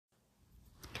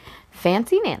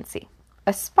Fancy Nancy,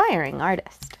 aspiring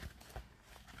artist.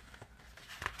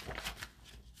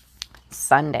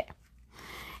 Sunday.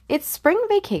 It's spring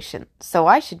vacation, so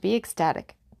I should be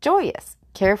ecstatic, joyous,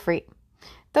 carefree.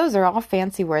 Those are all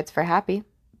fancy words for happy,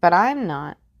 but I'm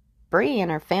not. Bree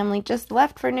and her family just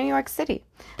left for New York City,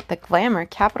 the glamour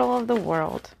capital of the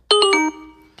world.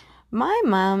 My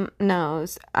mom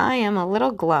knows I am a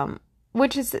little glum,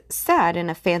 which is sad in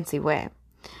a fancy way.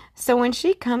 So when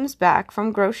she comes back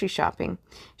from grocery shopping,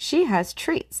 she has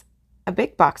treats, a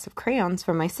big box of crayons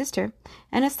for my sister,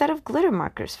 and a set of glitter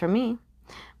markers for me.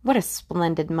 What a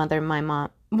splendid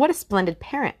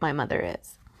parent my mother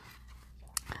is.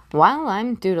 While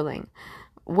I'm doodling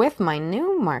with my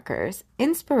new markers,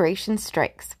 inspiration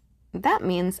strikes. That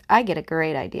means I get a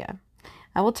great idea.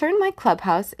 I will turn my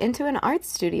clubhouse into an art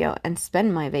studio and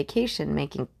spend my vacation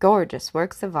making gorgeous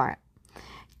works of art.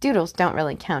 Doodles don't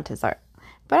really count as art,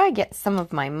 but I get some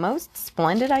of my most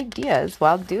splendid ideas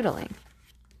while doodling.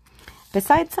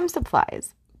 Besides some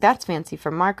supplies, that's fancy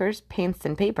for markers, paints,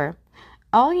 and paper,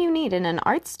 all you need in an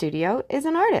art studio is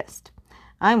an artist.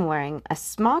 I'm wearing a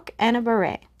smock and a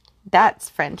beret. That's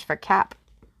French for cap.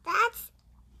 What's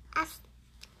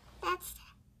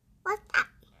that?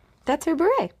 That's her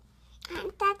beret.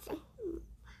 And that's a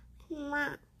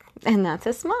smock. And that's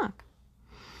a smock.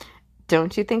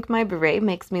 Don't you think my beret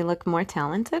makes me look more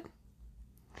talented?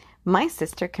 My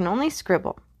sister can only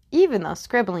scribble. Even though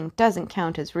scribbling doesn't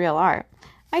count as real art,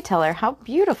 I tell her how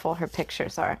beautiful her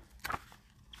pictures are.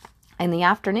 In the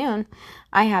afternoon,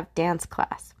 I have dance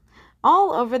class.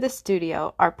 All over the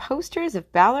studio are posters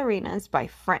of ballerinas by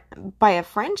a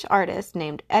French artist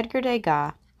named Edgar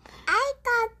Degas. I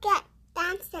gotta get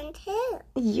dancing too.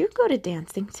 You go to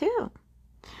dancing too.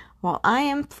 While I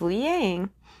am playing,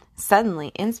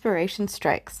 suddenly inspiration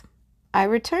strikes. I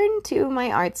return to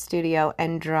my art studio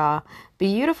and draw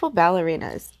beautiful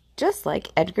ballerinas, just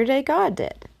like Edgar Degas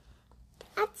did.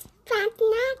 That's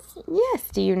fancy. Yes,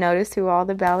 do you notice who all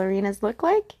the ballerinas look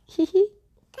like? Hee hee.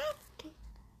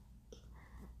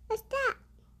 What's that?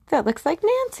 That looks like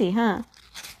Nancy, huh?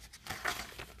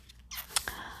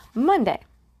 Monday.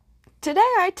 Today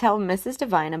I tell Mrs.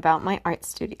 Devine about my art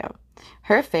studio.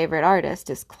 Her favorite artist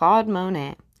is Claude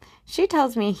Monet. She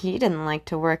tells me he didn't like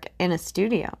to work in a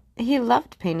studio. He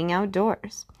loved painting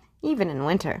outdoors, even in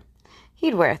winter.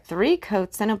 He'd wear 3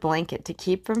 coats and a blanket to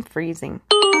keep from freezing.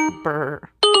 Brr.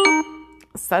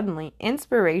 Suddenly,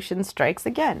 inspiration strikes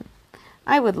again.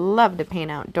 I would love to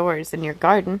paint outdoors in your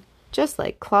garden, just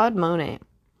like Claude Monet.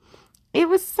 It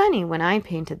was sunny when I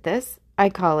painted this. I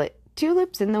call it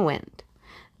Tulips in the Wind.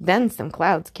 Then some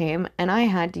clouds came, and I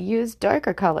had to use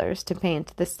darker colors to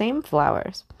paint the same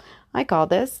flowers. I call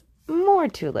this More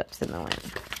Tulips in the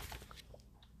Wind.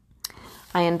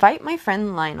 I invite my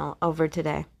friend Lionel over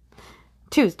today.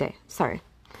 I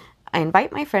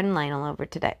invite my friend Lionel over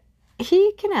today.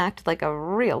 He can act like a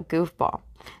real goofball,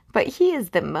 but he is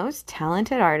the most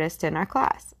talented artist in our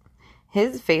class.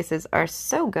 His faces are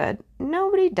so good,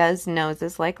 nobody does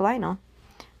noses like Lionel.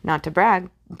 Not to brag,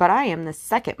 but I am the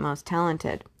second most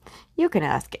talented. You can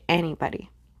ask anybody.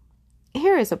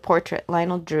 Here is a portrait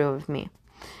Lionel drew of me.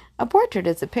 A portrait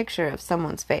is a picture of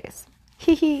someone's face.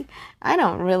 Hee hee, I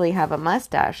don't really have a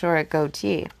mustache or a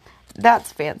goatee.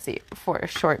 That's fancy for a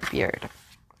short beard.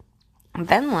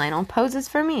 Then Lionel poses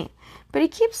for me, but he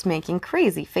keeps making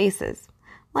crazy faces.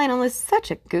 Lionel is such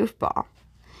a goofball.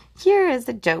 Here is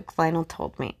a joke Lionel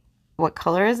told me. What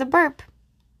color is a burp?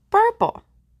 Purple.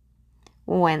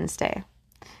 Wednesday.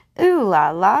 Ooh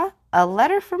la la, a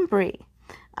letter from Bree.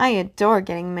 I adore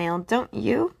getting mail, don't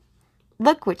you?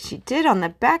 Look what she did on the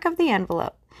back of the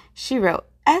envelope. She wrote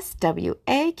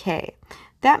S-W-A-K.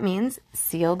 That means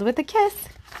sealed with a kiss.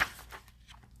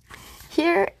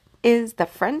 Here is the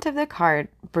front of the card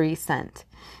Bree sent.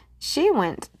 She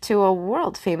went to a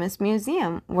world-famous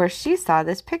museum where she saw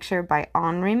this picture by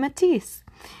Henri Matisse.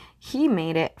 He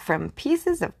made it from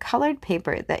pieces of colored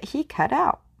paper that he cut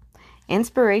out.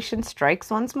 Inspiration strikes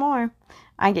once more.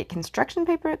 I get construction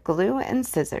paper, glue, and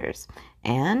scissors.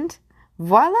 And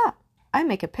voila! I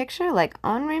make a picture like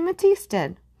Henri Matisse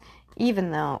did.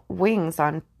 Even though wings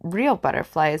on real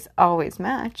butterflies always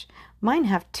match, mine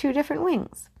have 2 different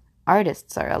wings.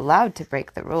 Artists are allowed to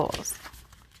break the rules.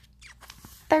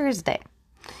 Thursday.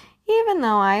 Even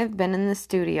though I have been in the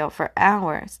studio for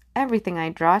hours, everything I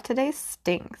draw today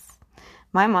stinks.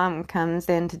 My mom comes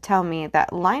in to tell me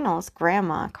that Lionel's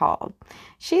grandma called.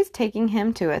 She's taking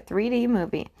him to a 3D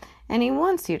movie, and he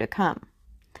wants you to come.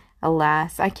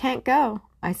 Alas, I can't go,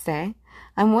 I say.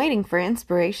 I'm waiting for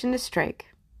inspiration to strike.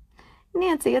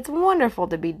 Nancy, it's wonderful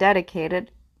to be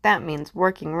dedicated. That means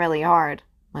working really hard,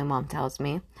 my mom tells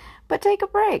me. But take a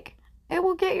break. It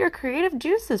will get your creative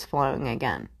juices flowing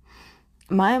again.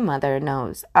 My mother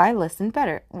knows I listen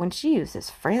better when she uses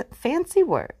fancy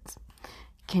words.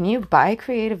 Can you buy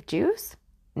creative juice?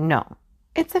 No,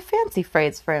 it's a fancy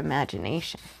phrase for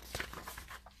imagination.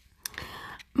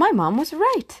 My mom was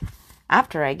right.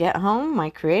 After I get home, my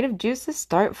creative juices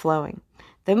start flowing.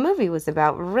 The movie was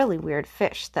about really weird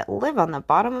fish that live on the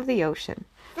bottom of the ocean.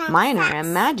 Mine are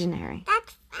imaginary.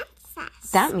 That's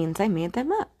princess. That means I made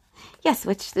them up. Yes,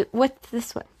 what's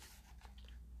this one?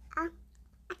 A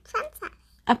princess.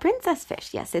 A princess fish.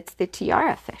 Yes, it's the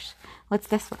tiara fish. What's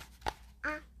this one?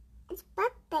 It's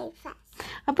birthday fish.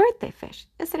 A birthday fish.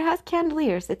 Yes, it has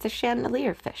candeliers. It's a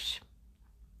chandelier fish.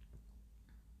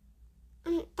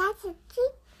 And that's a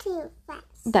tutu fish.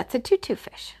 That's a tutu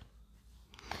fish.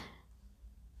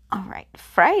 All right,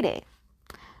 Friday.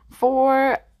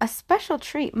 For a special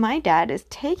treat, my dad is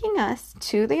taking us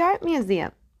to the art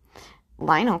museum.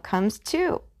 Lionel comes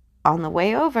too. On the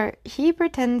way over, he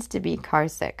pretends to be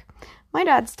carsick. My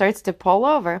dad starts to pull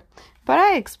over, but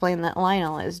I explain that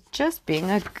Lionel is just being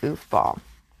a goofball.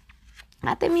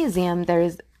 At the museum, there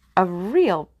is a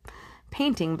real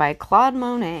painting by Claude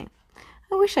Monet.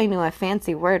 I wish I knew a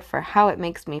fancy word for how it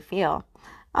makes me feel.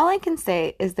 All I can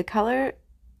say is the colors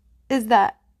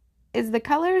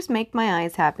make my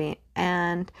eyes happy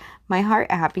and my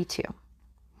heart happy too.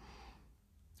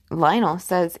 Lionel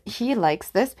says he likes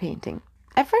this painting.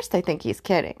 At first I think he's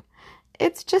kidding.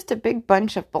 It's just a big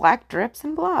bunch of black drips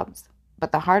and blobs.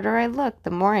 But the harder I look,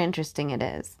 the more interesting it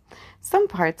is. Some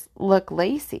parts look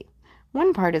lacy.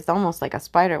 One part is almost like a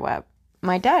spider web.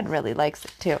 My dad really likes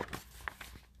it too.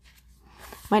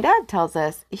 My dad tells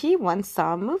us he once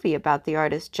saw a movie about the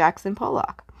artist Jackson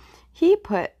Pollock. He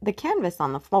put the canvas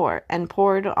on the floor and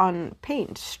poured on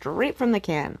paint straight from the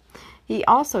can. He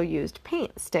also used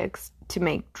paint sticks to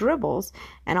make dribbles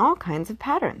and all kinds of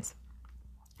patterns.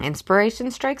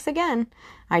 Inspiration strikes again.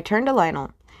 I turn to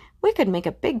Lionel. We could make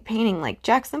a big painting like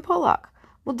Jackson Pollock.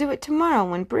 We'll do it tomorrow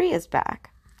when Bree is back.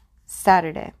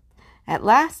 Saturday. At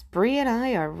last, Bree and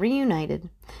I are reunited.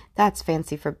 That's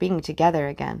fancy for being together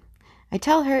again. I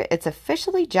tell her it's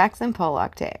officially Jackson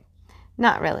Pollock Day.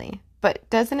 Not really, but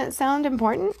doesn't it sound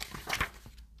important?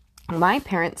 My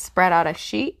parents spread out a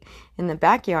sheet in the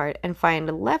backyard and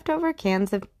find leftover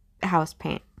cans of house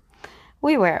paint.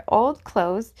 We wear old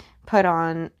clothes, put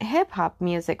on hip-hop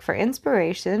music for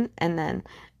inspiration, and then,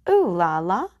 ooh la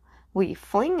la, we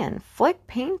fling and flick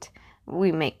paint.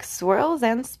 We make swirls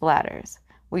and splatters.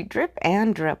 We drip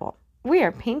and dribble. We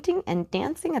are painting and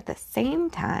dancing at the same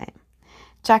time.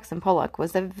 Jackson Pollock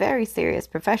was a very serious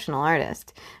professional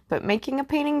artist, but making a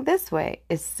painting this way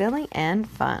is silly and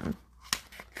fun.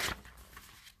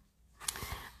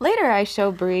 Later, I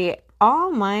show Bree all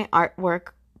my artwork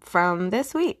from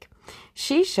this week.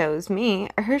 She shows me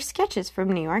her sketches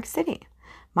from New York City.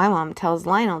 My mom tells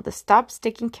Lionel to stop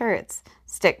sticking carrot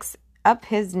sticks up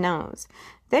his nose.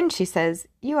 Then she says,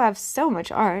 "You have so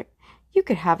much art, you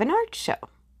could have an art show."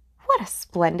 What a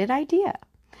splendid idea!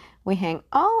 We hang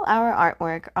all our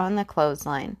artwork on the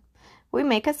clothesline. We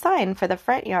make a sign for the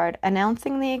front yard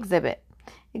announcing the exhibit.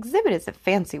 Exhibit is a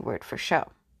fancy word for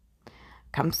show.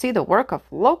 Come see the work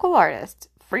of local artists.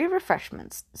 Free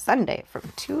refreshments, Sunday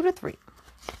from 2 to 3.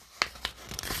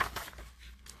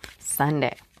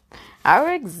 Sunday.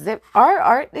 Our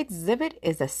art exhibit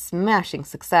is a smashing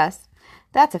success.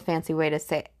 That's a fancy way to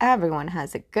say everyone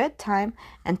has a good time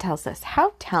and tells us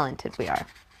how talented we are.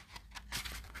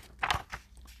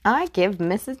 I give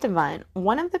Mrs. Devine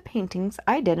one of the paintings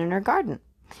I did in her garden.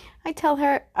 I tell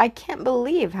her I can't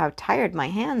believe how tired my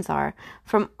hands are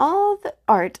from all the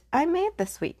art I made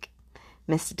this week.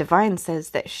 Mrs. Devine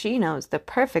says that she knows the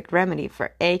perfect remedy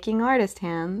for aching artist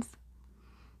hands.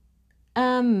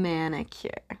 A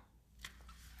manicure.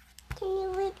 Can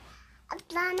you read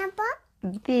a Lana book?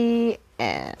 The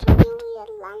end. Can you read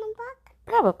a Lana book?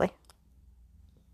 Probably.